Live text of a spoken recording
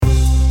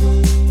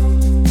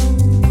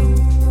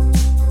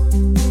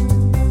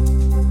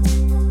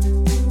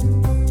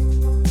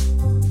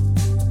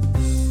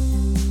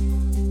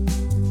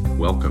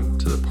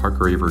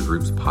Avery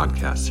Group's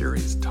podcast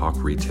series, Talk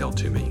Retail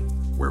to Me,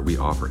 where we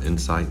offer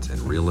insights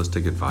and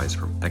realistic advice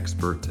from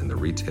experts in the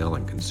retail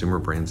and consumer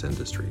brands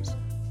industries.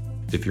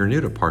 If you're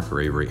new to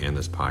Parker Avery and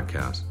this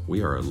podcast,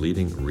 we are a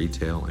leading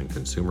retail and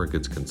consumer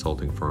goods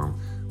consulting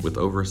firm with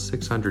over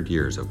 600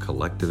 years of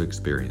collective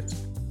experience,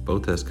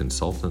 both as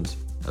consultants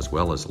as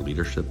well as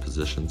leadership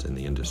positions in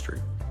the industry.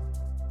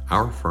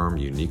 Our firm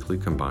uniquely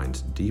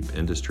combines deep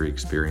industry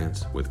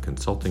experience with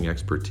consulting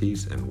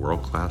expertise and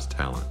world-class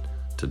talent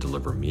to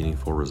deliver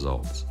meaningful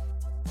results.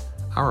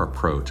 Our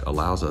approach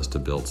allows us to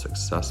build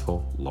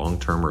successful,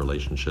 long-term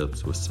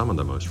relationships with some of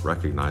the most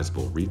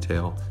recognizable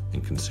retail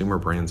and consumer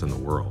brands in the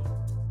world.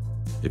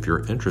 If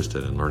you're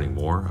interested in learning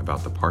more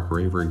about the Parker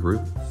Avery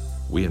Group,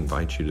 we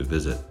invite you to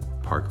visit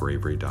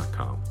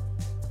parkeravery.com.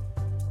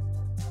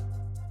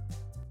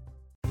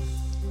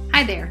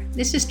 Hi there,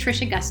 this is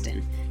Trisha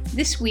Gustin.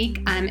 This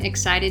week, I'm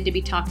excited to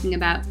be talking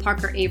about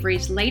Parker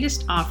Avery's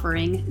latest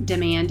offering,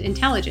 Demand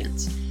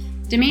Intelligence.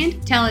 Demand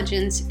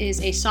Intelligence is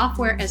a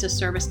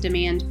software-as-a-service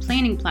demand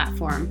planning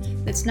platform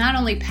that's not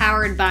only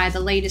powered by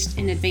the latest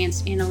in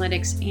advanced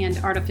analytics and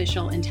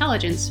artificial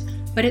intelligence,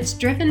 but it's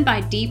driven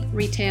by deep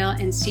retail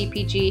and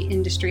CPG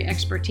industry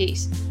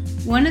expertise.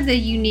 One of the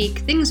unique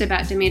things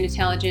about Demand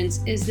Intelligence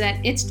is that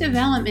its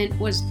development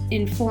was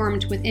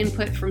informed with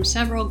input from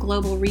several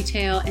global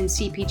retail and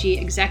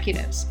CPG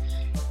executives.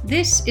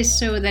 This is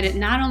so that it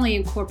not only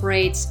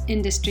incorporates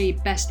industry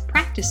best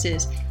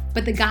practices,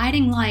 but the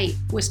guiding light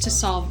was to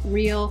solve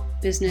real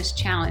business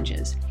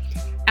challenges.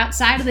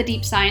 Outside of the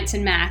deep science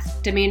and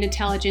math, Demand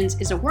Intelligence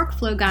is a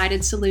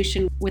workflow-guided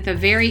solution with a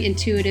very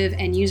intuitive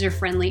and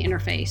user-friendly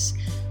interface.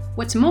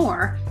 What's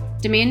more,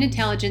 Demand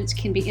Intelligence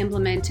can be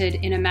implemented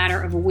in a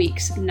matter of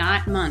weeks,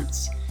 not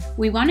months.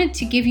 We wanted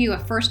to give you a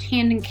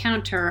first-hand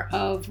encounter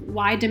of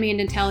why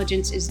Demand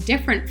Intelligence is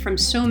different from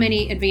so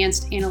many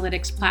advanced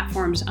analytics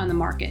platforms on the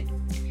market.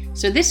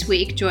 So this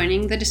week,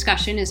 joining the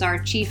discussion is our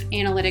Chief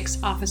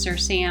Analytics Officer,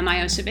 Sam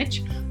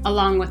Iosevich,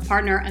 along with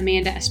partner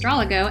Amanda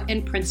Astrologo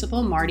and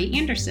Principal Marty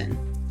Anderson.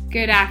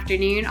 Good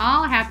afternoon,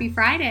 all. Happy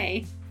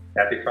Friday.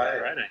 Happy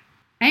Friday.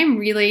 I am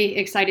really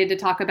excited to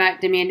talk about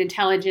Demand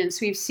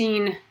Intelligence. We've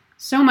seen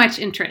so much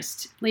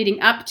interest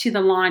leading up to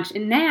the launch,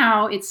 and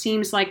now it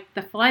seems like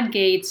the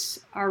floodgates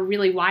are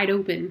really wide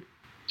open.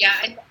 Yeah,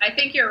 I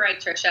think you're right,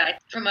 Trisha.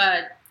 From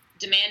a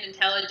demand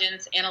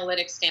intelligence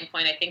analytics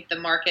standpoint, I think the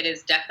market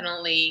is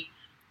definitely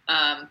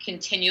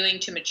continuing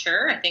to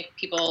mature. I think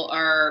people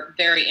are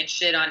very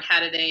interested on how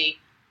do they,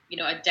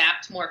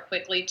 adapt more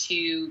quickly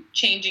to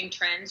changing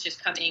trends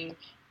just coming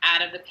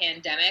out of the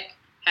pandemic.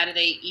 How do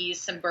they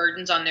ease some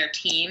burdens on their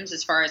teams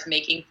as far as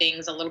making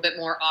things a little bit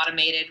more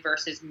automated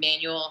versus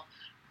manual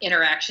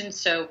interactions?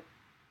 So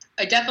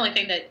I definitely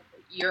think that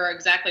you're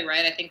exactly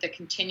right. I think the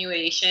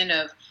continuation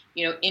of,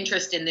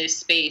 interest in this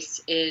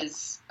space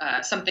is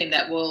something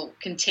that will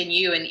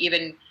continue and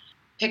even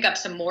pick up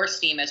some more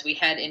steam as we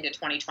head into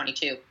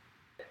 2022.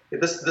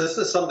 This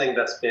is something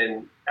that's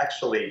been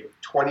actually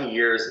 20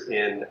 years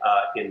in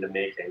the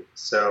making.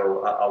 So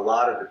a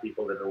lot of the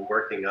people that are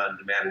working on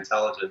demand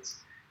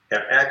intelligence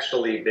have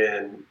actually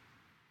been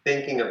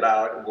thinking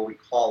about what we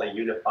call a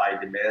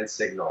unified demand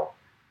signal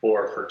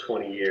for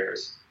 20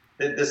 years.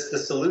 The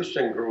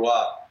solution grew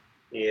up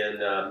in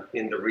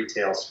the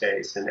retail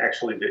space, and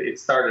actually it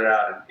started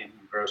out in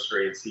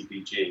grocery and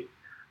CPG.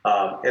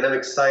 And I'm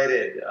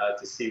excited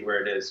to see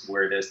where it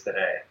is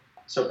today.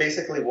 So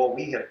basically, what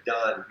we have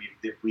done,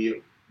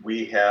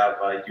 we have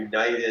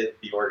united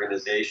the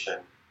organization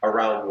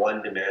around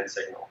one demand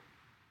signal.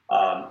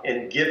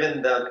 And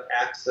given them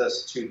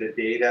access to the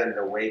data in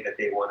the way that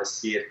they want to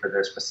see it for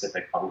their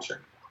specific function.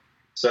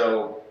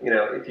 So,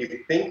 if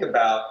you think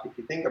about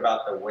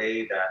the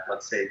way that,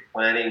 let's say,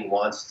 planning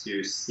wants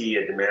to see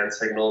a demand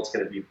signal, it's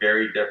going to be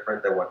very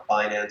different than what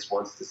finance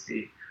wants to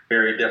see,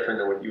 very different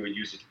than what you would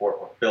use it for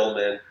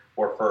fulfillment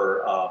or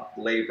for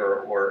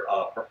labor or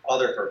for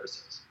other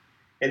purposes.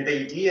 And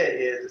the idea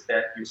is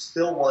that you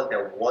still want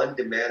that one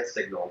demand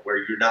signal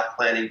where you're not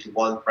planning to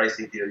one,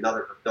 pricing to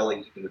another,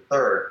 fulfilling to the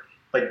third,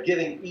 but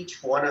giving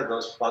each one of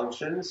those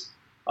functions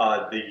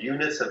the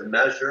units of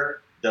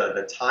measure,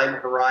 the time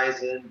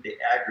horizon, the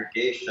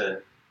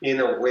aggregation in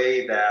a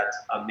way that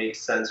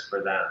makes sense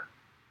for them,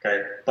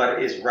 okay,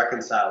 but is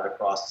reconciled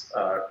across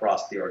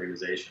the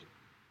organization.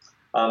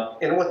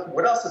 And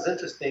what else is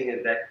interesting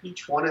is that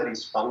each one of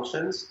these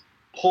functions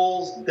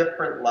pulls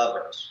different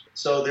levers.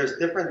 So there's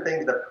different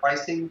things that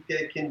pricing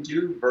can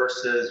do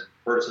versus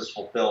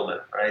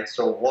fulfillment, right?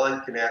 So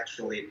one can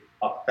actually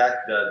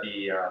affect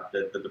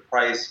the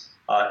price.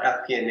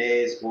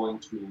 FP&A is going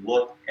to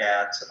look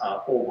at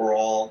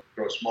overall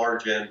gross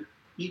margin.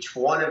 Each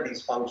one of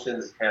these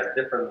functions has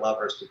different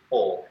levers to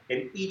pull,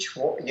 and each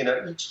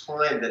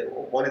time that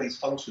one of these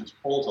functions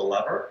pulls a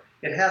lever,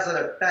 it has an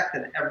effect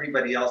on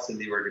everybody else in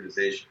the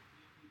organization.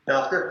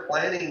 Now, if they're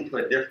planning to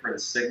a different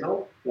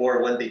signal,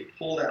 or when they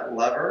pull that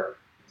lever,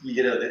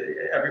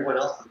 everyone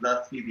else does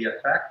not see the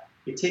effect,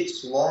 it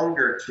takes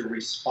longer to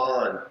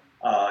respond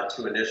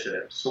to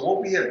initiatives. So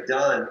what we have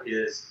done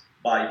is,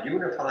 by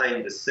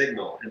unifying the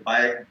signal and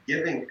by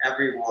giving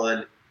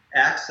everyone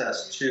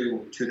access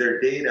to their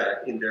data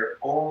in their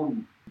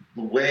own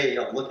way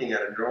of looking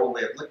at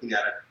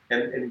it,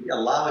 and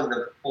allowing them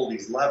to pull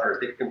these levers.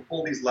 They can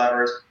pull these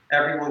levers,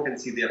 everyone can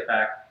see the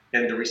effect,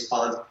 and the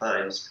response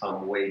times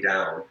come way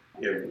down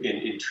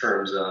in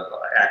terms of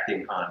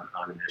acting on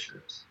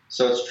initiatives.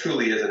 So it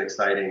truly is an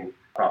exciting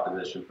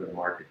proposition for the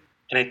market.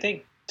 And I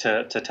think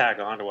to tag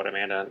on to what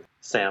Amanda and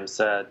Sam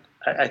said,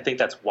 I think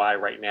that's why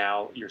right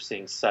now you're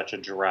seeing such a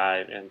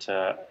drive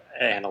into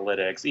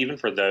analytics, even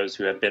for those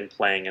who have been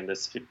playing in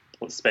this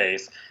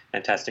space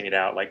and testing it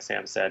out, like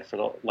Sam said, for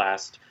the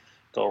last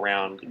go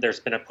around. There's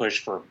been a push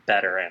for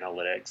better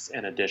analytics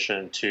in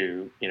addition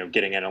to,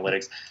 getting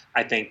analytics.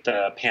 I think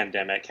the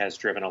pandemic has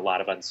driven a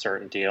lot of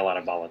uncertainty, a lot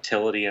of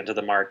volatility into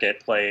the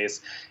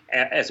marketplace,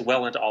 as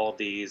well into all of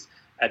these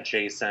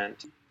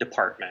adjacent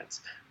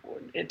departments.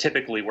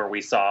 Typically where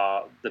we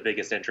saw the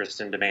biggest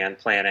interest in demand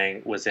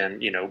planning was in,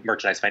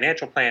 merchandise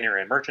financial planning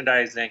and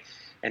merchandising.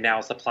 And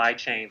now supply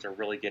chains are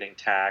really getting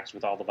taxed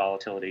with all the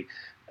volatility.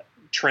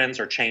 Trends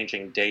are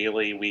changing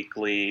daily,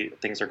 weekly.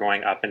 Things are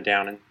going up and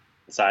down and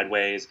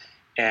sideways.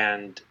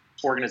 And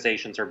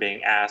organizations are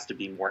being asked to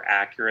be more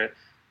accurate,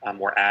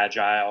 more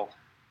agile,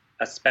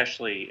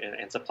 especially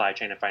in supply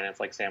chain and finance,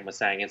 like Sam was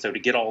saying. And so to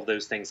get all of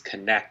those things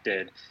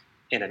connected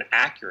in an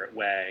accurate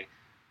way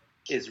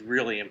is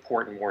really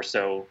important, more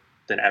so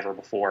than ever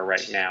before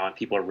right now. And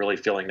people are really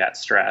feeling that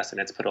stress, and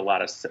it's put a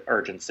lot of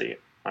urgency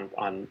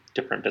on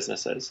different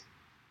businesses.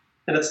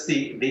 And it's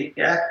the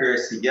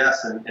accuracy,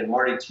 yes, and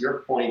Marty, to your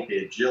point,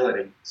 the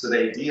agility. So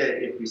the idea,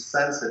 if you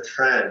sense a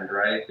trend,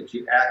 right, that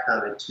you act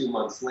on it 2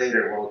 months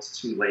later, well, it's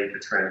too late, the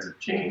trends have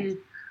changed.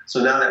 Mm-hmm.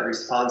 So now that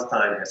response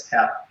time has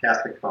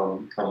to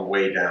come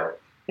way down.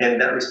 And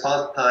that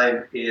response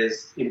time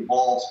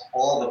involves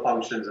all the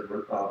functions of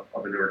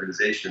an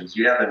organization.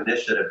 You have an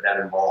initiative that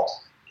involves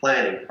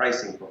planning,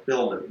 pricing,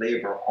 fulfillment,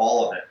 labor,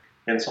 all of it.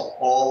 And so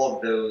all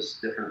of those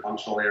different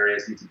functional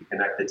areas need to be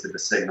connected to the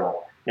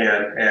signal.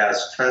 And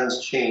as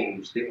trends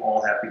change, they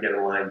all have to get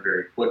aligned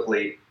very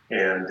quickly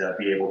and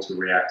be able to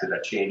react to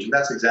that change. And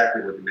that's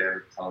exactly what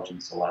demand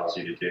intelligence allows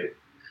you to do.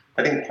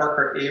 I think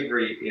Parker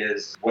Avery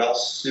is well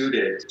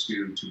suited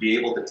to be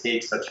able to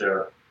take such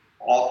a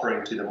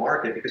offering to the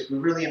market because we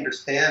really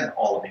understand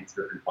all of these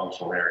different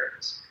functional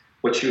areas.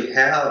 What you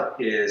have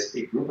is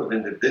a group of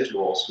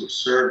individuals who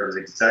serve as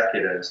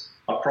executives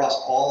across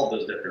all of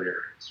those different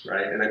areas,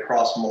 right, and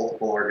across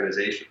multiple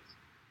organizations.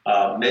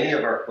 Many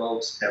of our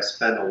folks have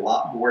spent a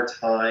lot more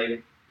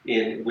time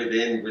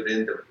within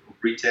the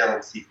retail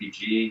and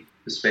CPG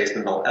space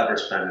than they'll ever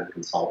spend in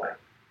consulting,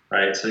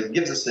 right? So it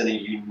gives us a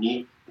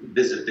unique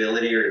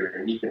visibility or a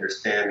unique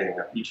understanding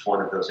of each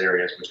one of those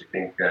areas, which I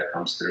think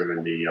comes through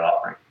in the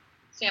offering.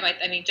 Sam,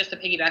 I mean, just to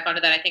piggyback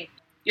onto that, I think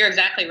you're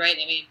exactly right.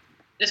 I mean,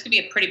 this could be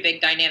a pretty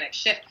big dynamic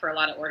shift for a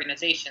lot of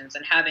organizations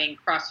and having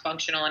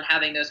cross-functional and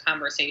having those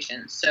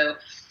conversations. So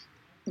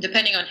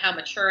depending on how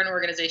mature an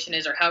organization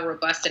is or how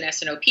robust an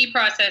S&OP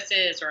process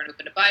is or an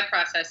open-to-buy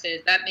process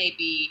is,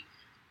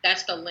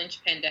 that's the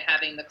linchpin to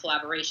having the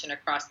collaboration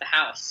across the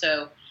house.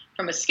 So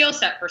from a skill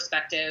set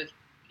perspective,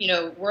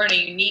 we're in a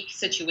unique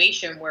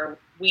situation where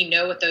we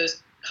know what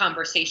those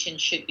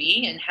conversations should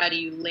be and how do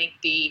you link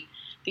the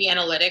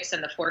analytics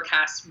and the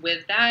forecasts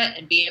with that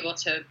and be able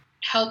to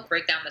help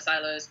break down the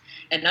silos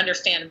and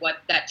understand what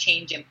that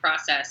change in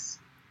process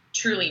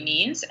truly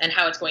means and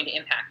how it's going to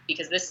impact.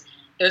 Because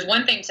there's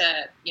one thing to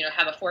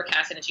have a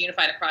forecast and it's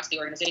unified across the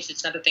organization.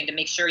 It's another thing to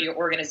make sure your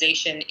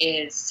organization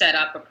is set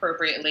up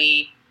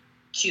appropriately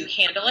to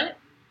handle it.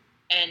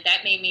 And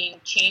that may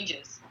mean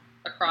changes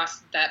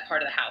across that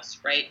part of the house,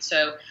 right?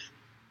 So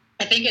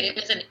I think it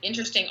is an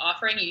interesting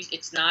offering.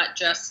 It's not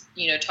just,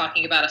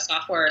 talking about a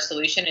software or a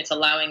solution. It's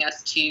allowing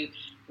us to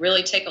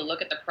really take a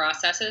look at the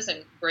processes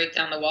and break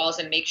down the walls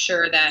and make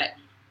sure that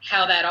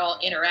how that all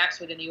interacts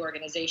within the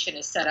organization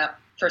is set up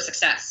for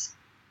success.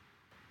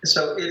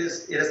 So it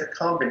is a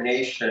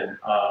combination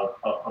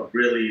of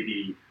really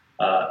the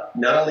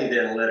not only the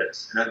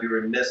analytics, and I'd be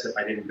remiss if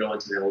I didn't go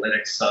into the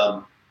analytics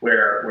some,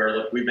 where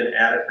look, we've been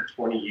at it for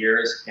 20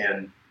 years,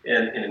 and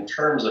in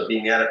terms of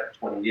being at it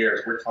for 20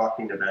 years, we're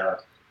talking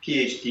about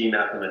PhD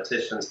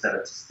mathematicians,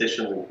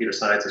 statisticians, and computer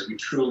scientists. We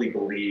truly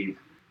believe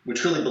we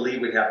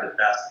have the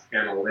best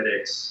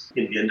analytics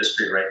in the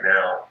industry right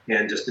now.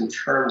 And just in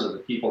terms of the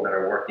people that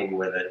are working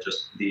with it,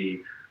 just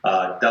the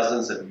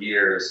dozens of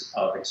years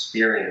of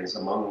experience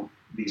among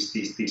these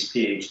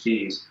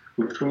PhDs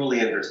who truly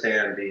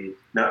understand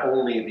not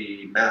only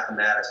the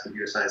mathematics,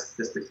 computer science,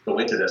 statistics go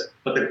into this,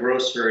 but the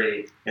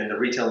grocery and the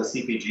retail and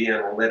CPG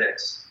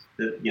analytics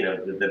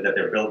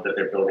that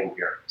they're building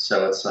here.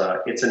 So it's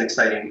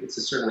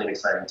certainly an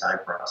exciting time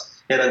for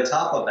us. And on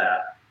top of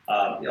that,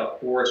 of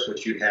course,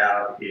 what you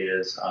have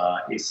is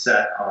a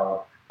set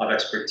of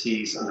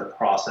expertise on the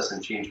process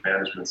and change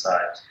management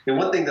side. And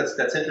one thing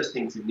that's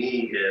interesting to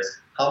me is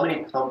how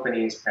many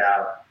companies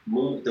have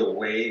moved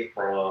away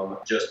from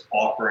just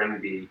offering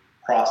the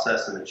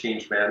process and the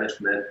change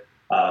management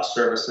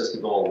services to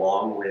go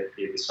along with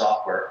the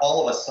software.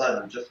 All of a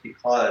sudden, just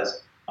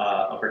because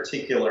a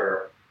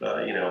particular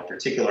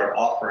particular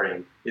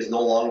offering is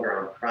no longer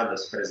on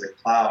premise but is a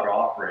cloud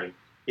offering,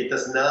 it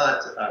does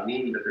not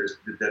mean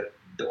that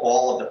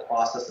all of the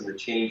process and the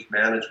change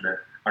management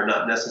are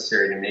not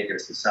necessary to make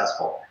it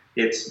successful.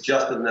 It's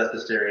just as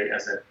necessary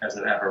as it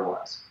ever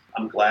was.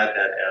 I'm glad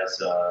that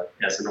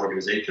as an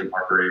organization,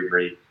 Parker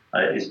Avery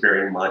is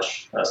very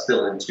much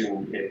still in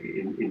tune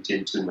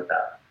with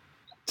that.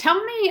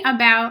 Tell me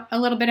a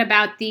little bit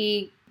about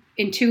the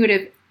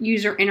intuitive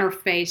user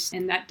interface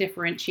and that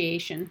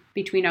differentiation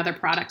between other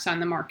products on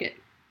the market.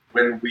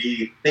 When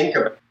we think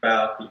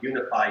about the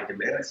unified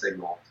demand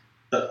signal,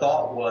 the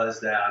thought was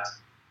that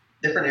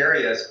different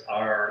areas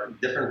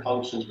different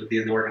functions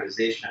within the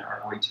organization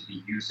are going to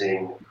be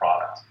using the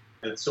product.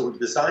 And so we've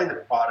designed the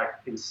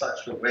product in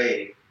such a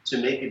way to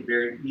make it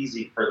very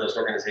easy for those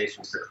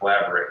organizations to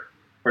collaborate,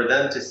 for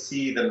them to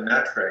see the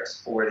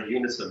metrics or the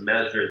units of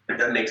measure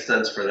that make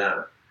sense for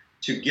them,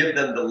 to give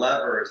them the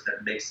levers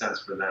that make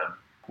sense for them.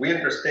 We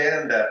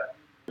understand that,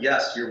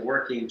 yes, you're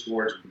working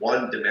towards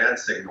one demand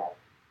signal,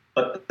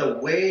 but the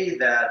way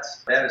that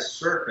is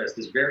surfaced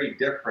is very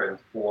different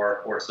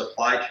for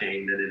supply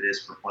chain than it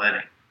is for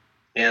planning.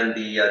 And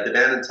the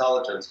demand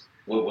intelligence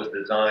was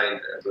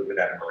designed with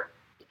that in mind.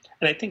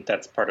 And I think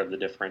that's part of the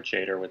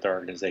differentiator with our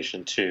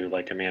organization too,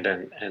 like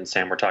Amanda and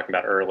Sam were talking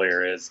about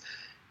earlier, is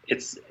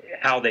it's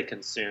how they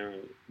consume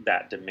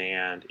that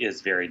demand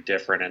is very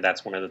different. And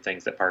that's one of the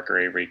things that Parker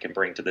Avery can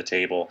bring to the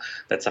table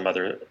that some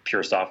other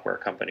pure software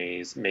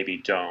companies maybe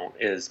don't,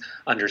 is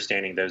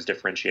understanding those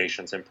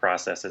differentiations and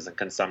processes and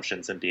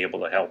consumptions and be able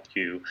to help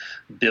you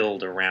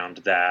build around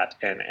that.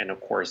 And of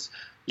course,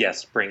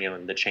 yes, bring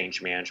in the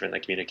change management, the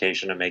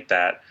communication to make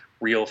that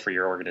real for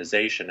your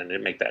organization and to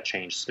make that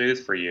change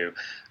smooth for you.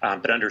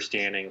 But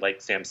understanding,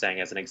 like Sam's saying,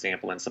 as an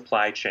example in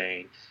supply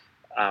chain,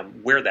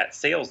 where that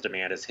sales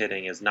demand is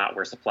hitting is not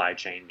where supply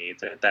chain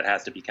needs it. That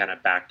has to be kind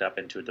of backed up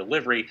into a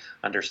delivery,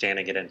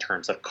 understanding it in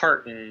terms of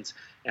cartons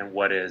and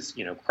what is,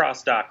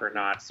 cross-dock or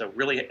not. So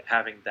really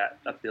having that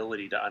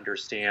ability to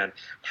understand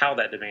how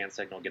that demand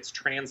signal gets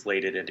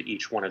translated into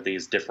each one of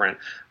these different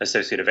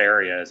associative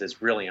areas is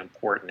really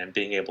important, and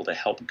being able to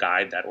help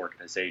guide that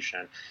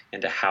organization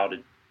into how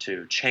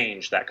to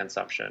change that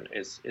consumption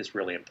is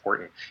really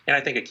important. And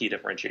I think a key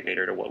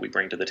differentiator to what we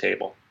bring to the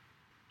table.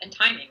 And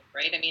timing,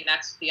 right? I mean,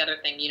 that's the other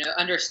thing,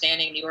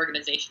 understanding the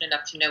organization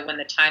enough to know when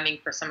the timing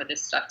for some of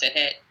this stuff to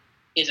hit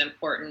is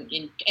important,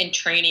 in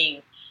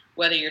training,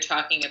 whether you're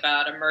talking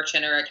about a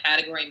merchant or a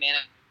category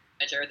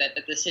manager, that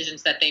the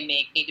decisions that they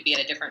make need to be at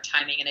a different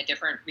timing and a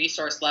different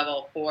resource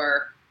level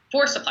for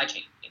supply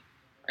chain,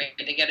 right?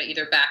 They got to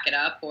either back it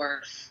up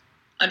or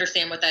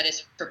understand what that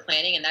is for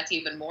planning. And that's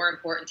even more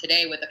important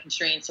today with a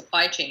constrained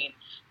supply chain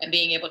and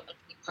being able to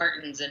keep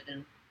cartons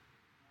and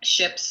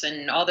ships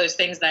and all those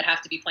things that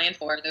have to be planned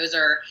for. Those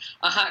are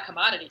a hot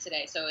commodity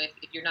today. So if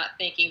you're not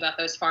thinking about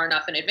those far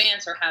enough in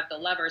advance or have the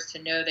levers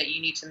to know that you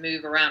need to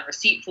move around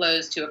receipt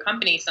flows to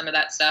accompany some of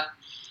that stuff,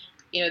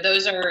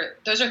 those are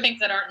things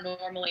that aren't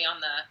normally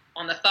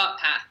on the thought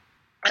path,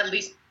 at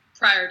least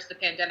prior to the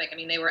pandemic. I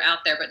mean, they were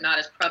out there, but not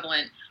as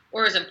prevalent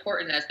or as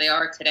important as they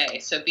are today.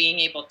 So being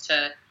able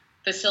to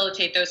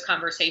facilitate those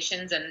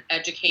conversations and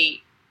educate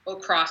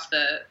across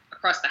the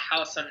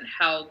house on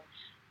how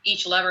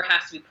each lever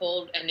has to be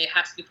pulled, and it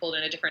has to be pulled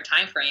in a different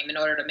time frame in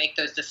order to make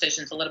those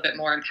decisions a little bit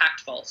more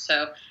impactful.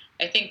 So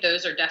I think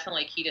those are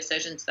definitely key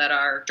decisions that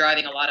are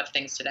driving a lot of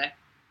things today.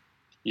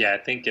 Yeah, I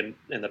think in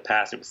the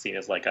past it was seen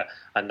as like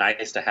a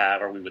nice to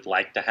have, or we would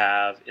like to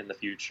have in the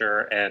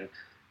future. And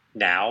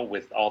now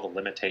with all the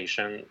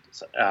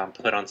limitations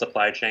put on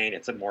supply chain,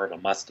 it's more of a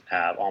must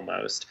have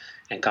almost.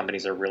 And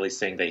companies are really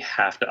seeing they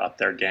have to up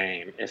their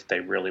game if they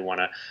really want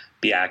to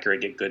be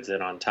accurate, get goods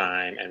in on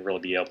time, and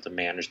really be able to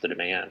manage the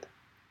demand.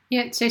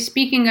 Yeah, so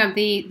speaking of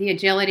the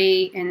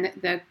agility and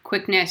the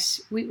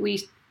quickness,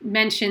 we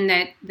mentioned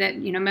that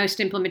most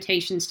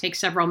implementations take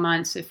several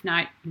months, if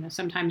not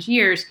sometimes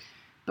years,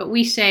 but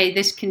we say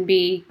this can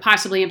be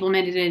possibly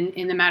implemented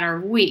in the matter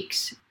of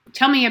weeks.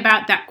 Tell me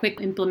about that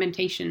quick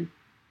implementation.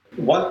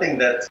 One thing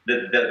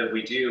that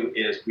we do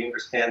is we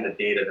understand the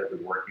data that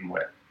we're working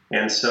with.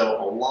 And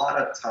so a lot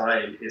of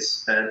time is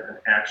spent in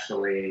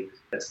actually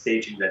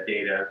staging that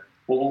data.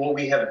 Well, what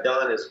we have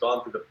done is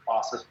gone through the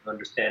process of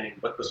understanding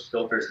what those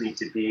filters need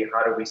to be,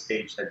 how do we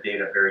stage that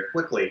data very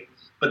quickly,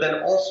 but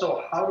then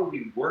also how do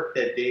we work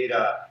that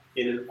data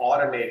in an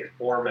automated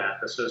format.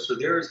 So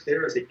there is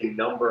a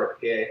number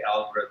of AI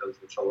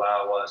algorithms which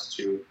allow us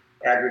to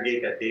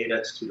aggregate that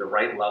data to the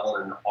right level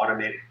in an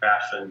automated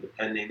fashion,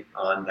 depending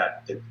on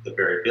the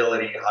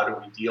variability. How do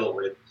we deal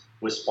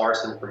with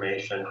sparse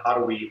information? How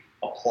do we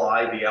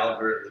apply the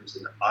algorithms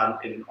in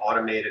an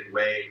automated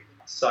way,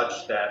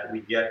 such that we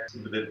get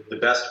the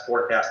best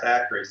forecast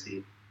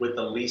accuracy with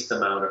the least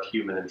amount of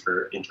human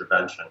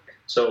intervention.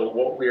 So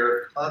what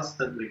we're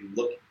constantly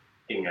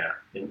looking at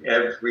in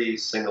every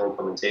single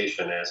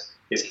implementation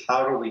is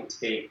how do we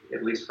take,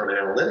 at least from an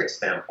analytics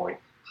standpoint,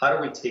 how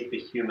do we take the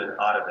human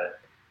out of it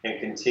and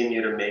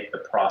continue to make the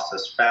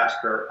process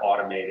faster,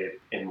 automated,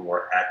 and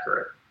more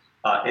accurate?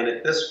 And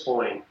at this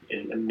point,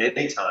 in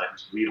many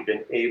times, we've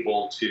been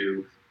able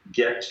to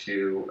get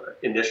to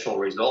initial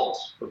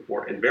results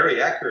and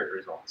very accurate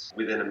results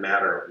within a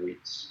matter of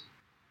weeks.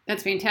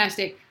 That's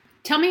fantastic.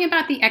 Tell me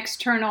about the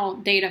external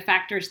data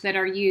factors that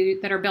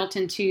are built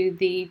into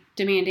the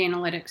demand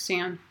analytics,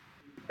 Sam.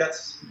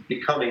 That's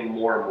becoming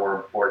more and more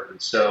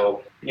important.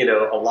 So,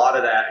 a lot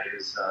of that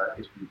is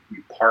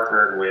we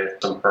partnered with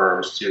some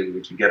firms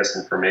to get us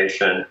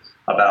information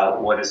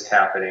about what is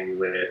happening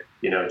with,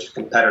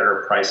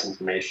 competitor price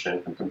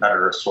information and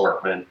competitor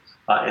assortment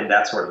and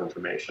that sort of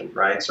information,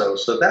 right? So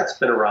that's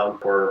been around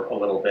for a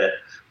little bit.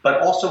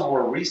 But also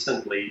more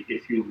recently,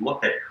 if you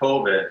look at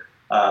COVID,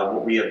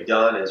 what we have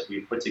done is we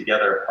put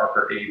together a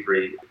Parker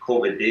Avery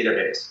COVID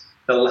database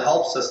that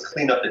helps us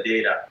clean up the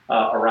data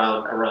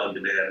around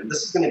demand. And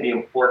this is going to be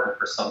important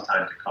for some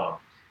time to come.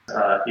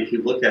 If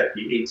you look at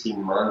the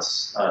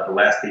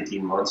last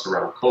 18 months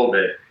around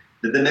COVID,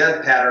 the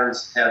demand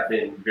patterns have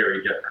been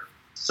very different.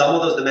 Some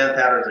of those demand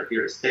patterns are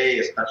here to stay,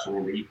 especially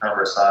in the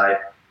e-commerce side.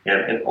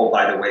 And oh,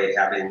 by the way,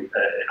 having an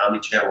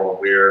omnichannel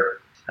aware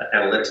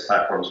analytics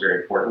platform is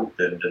very important,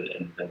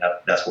 and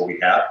that's what we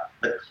have.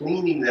 But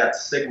cleaning that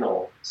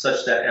signal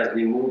such that as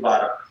we move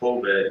out of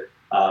COVID,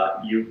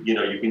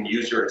 you can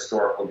use your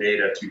historical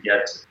data to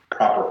get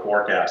proper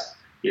forecast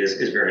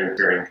is very,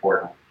 very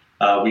important.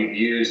 We've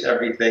used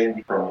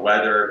everything from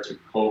weather to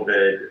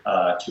COVID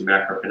to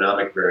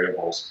macroeconomic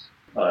variables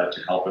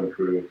to help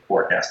improve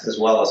forecast, as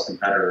well as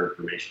competitor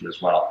information as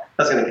well.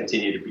 That's going to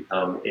continue to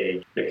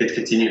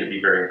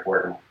be very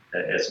important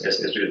as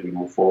we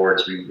move forward,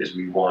 as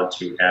we want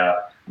to have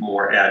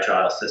more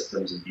agile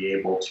systems and be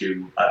able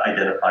to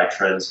identify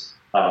trends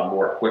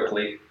more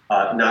quickly,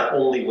 not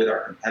only with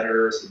our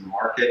competitors in the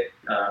market,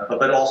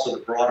 but also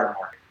the broader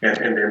market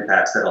and the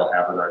impacts that it'll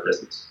have on our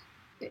business.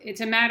 It's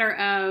a matter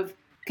of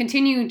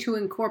continuing to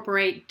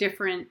incorporate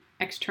different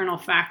external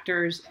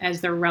factors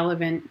as they're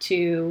relevant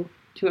to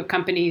a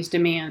company's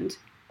demand.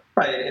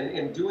 Right,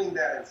 and doing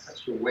that in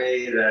such a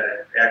way that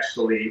it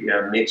actually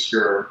makes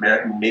your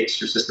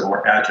system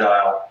more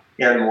agile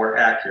and more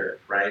accurate.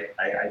 Right,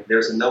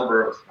 there's a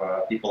number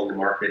of people in the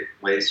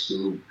marketplace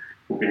who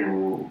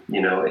can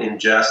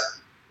ingest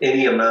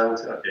any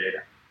amount of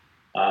data,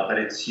 but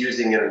it's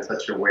using it in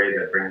such a way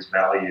that brings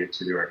value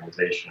to the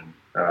organization.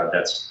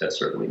 That's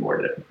certainly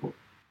more difficult.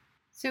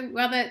 So,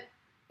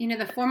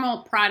 the formal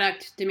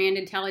product, Demand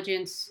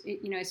Intelligence,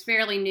 is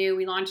fairly new.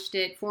 We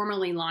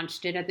formally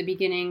launched it at the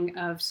beginning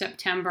of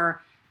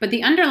September, but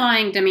the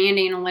underlying demand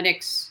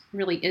analytics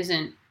really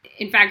isn't.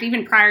 In fact,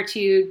 even prior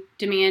to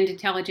Demand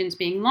Intelligence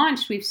being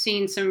launched, we've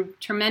seen some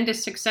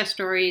tremendous success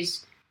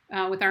stories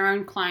with our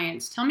own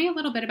clients. Tell me a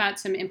little bit about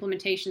some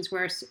implementations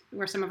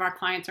where some of our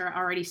clients are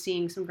already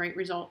seeing some great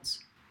results.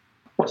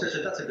 Well,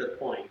 Tricia, that's a good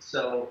point.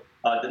 So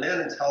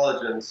Demand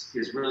Intelligence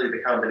is really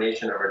the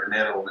combination of our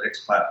demand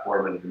analytics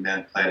platform and a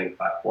demand planning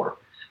platform.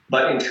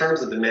 But in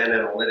terms of demand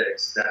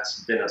analytics,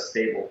 that's been a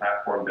stable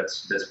platform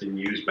that's been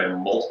used by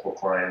multiple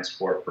clients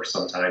for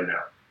some time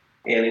now.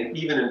 And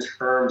even in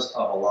terms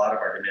of a lot of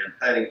our demand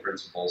planning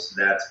principles,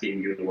 that's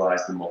being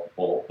utilized in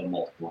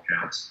multiple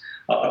accounts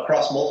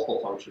across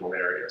multiple functional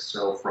areas.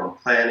 So from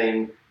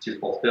planning to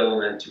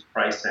fulfillment to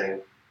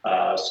pricing.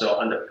 So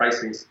on the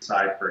pricing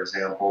side, for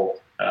example,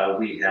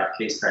 we have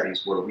case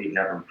studies where we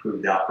have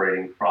improved the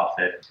operating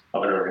profit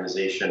of an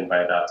organization by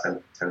about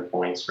 10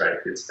 points, right?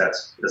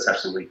 That's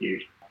absolutely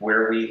huge.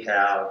 Where we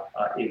have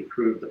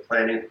improved the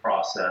planning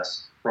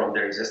process from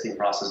their existing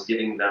process,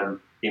 giving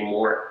them a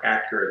more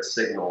accurate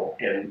signal,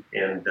 and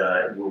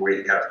where we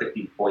have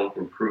 50-point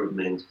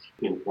improvement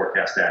in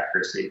forecast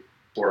accuracy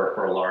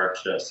for a large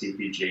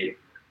CPG.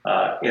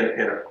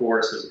 And of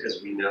course,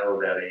 as we know,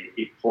 that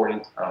a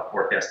point of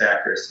forecast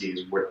accuracy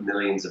is worth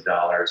millions of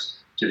dollars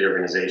to the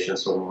organization.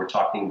 So when we're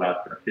talking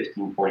about a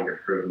 15-point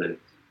improvement,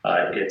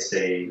 it's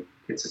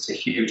a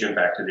huge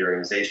impact to the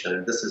organization.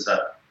 And this is an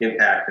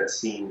impact that's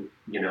seen,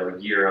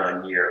 year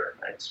on year,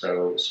 right?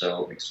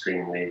 So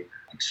extremely,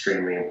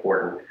 extremely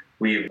important.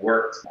 We've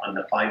worked on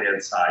the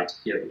finance side to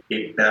give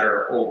a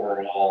better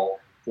overall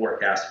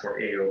forecast for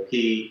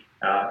AOP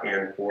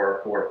and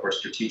for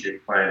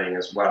strategic planning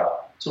as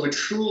well. So we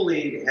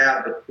truly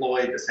have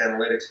deployed this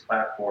analytics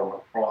platform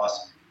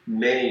across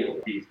many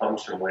of the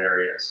functional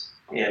areas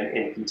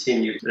and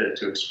continue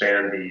to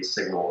expand the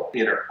signal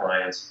in our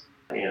clients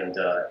and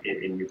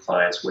in new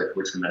clients with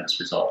tremendous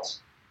results.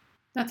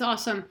 That's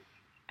awesome.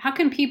 How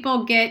can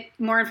people get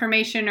more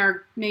information,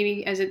 or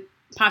maybe is it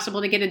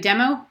possible to get a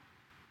demo?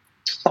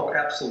 Oh,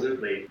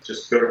 absolutely.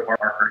 Just go to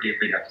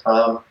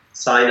parkeravery.com,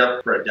 sign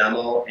up for a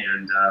demo,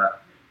 and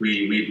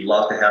we'd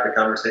love to have a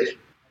conversation.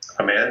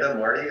 Amanda,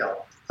 Marty,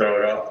 I'll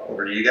throw it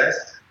over to you guys.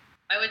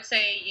 I would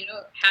say,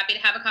 happy to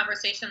have a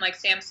conversation. Like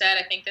Sam said,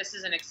 I think this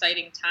is an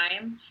exciting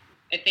time.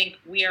 I think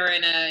we are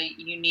in a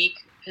unique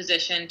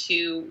position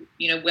to,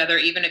 whether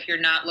even if you're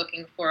not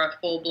looking for a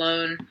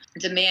full-blown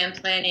demand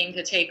planning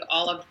to take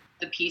all of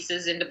the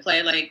pieces into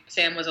play, like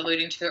Sam was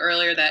alluding to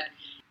earlier, that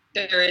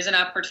there is an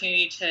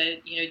opportunity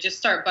to, just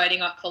start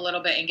biting off a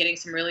little bit and getting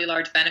some really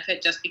large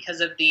benefit just because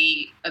of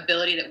the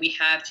ability that we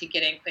have to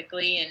get in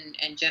quickly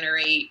and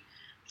generate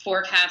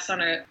forecasts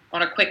on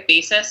a quick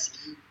basis.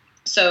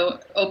 So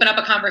open up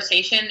a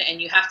conversation,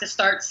 and you have to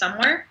start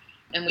somewhere.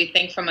 And we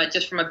think from a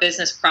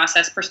business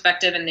process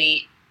perspective, and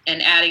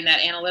adding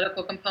that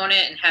analytical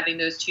component and having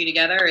those two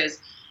together is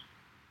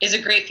a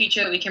great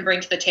feature that we can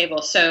bring to the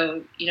table.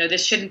 So,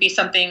 this shouldn't be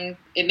something,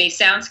 it may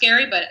sound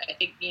scary, but I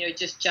think,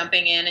 just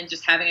jumping in and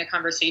just having a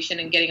conversation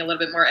and getting a little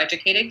bit more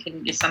educated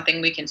is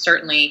something we can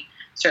certainly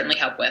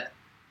help with.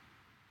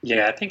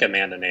 Yeah, I think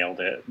Amanda nailed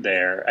it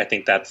there. I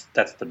think that's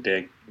the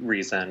big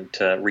reason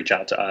to reach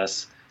out to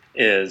us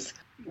is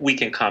we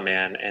can come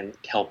in and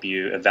help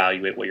you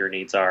evaluate what your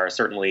needs are.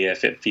 Certainly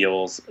if it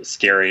feels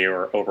scary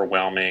or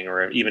overwhelming,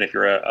 or even if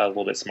you're a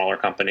little bit smaller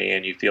company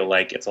and you feel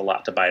like it's a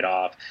lot to bite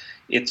off,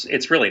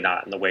 it's really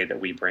not in the way that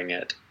we bring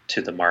it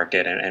to the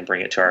market and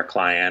bring it to our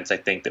clients. I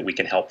think that we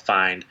can help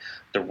find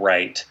the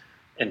right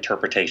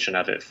interpretation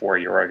of it for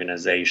your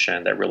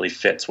organization that really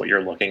fits what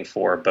you're looking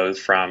for, both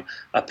from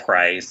a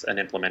price, an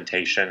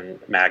implementation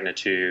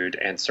magnitude,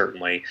 and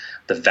certainly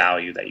the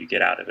value that you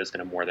get out of it is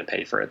going to more than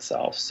pay for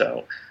itself.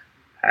 So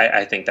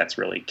I think that's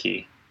really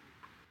key.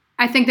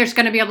 I think there's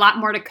going to be a lot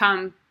more to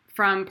come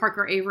from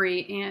Parker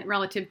Avery and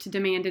relative to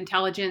demand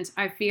intelligence.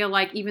 I feel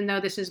like even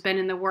though this has been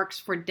in the works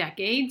for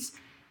decades,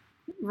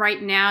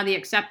 right now the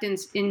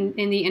acceptance in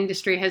the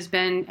industry has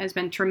been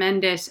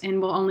tremendous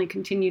and will only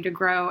continue to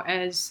grow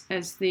as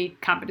the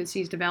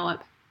competencies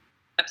develop.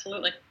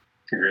 Absolutely.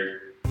 Great.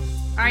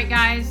 All right,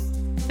 guys.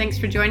 Thanks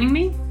for joining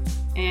me,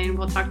 and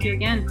we'll talk to you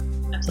again.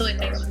 Absolutely.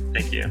 Thanks.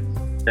 Thank you.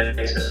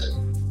 Thanks.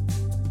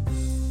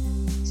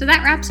 So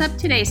that wraps up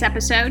today's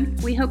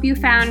episode. We hope you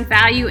found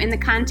value in the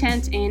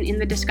content and in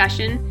the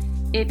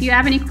discussion. If you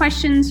have any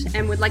questions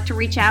and would like to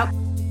reach out,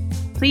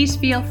 please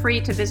feel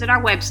free to visit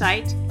our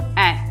website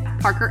at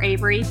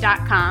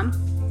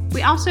parkeravery.com.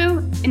 We also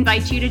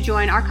invite you to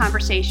join our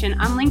conversation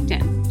on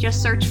LinkedIn.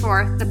 Just search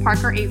for the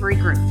Parker Avery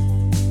Group.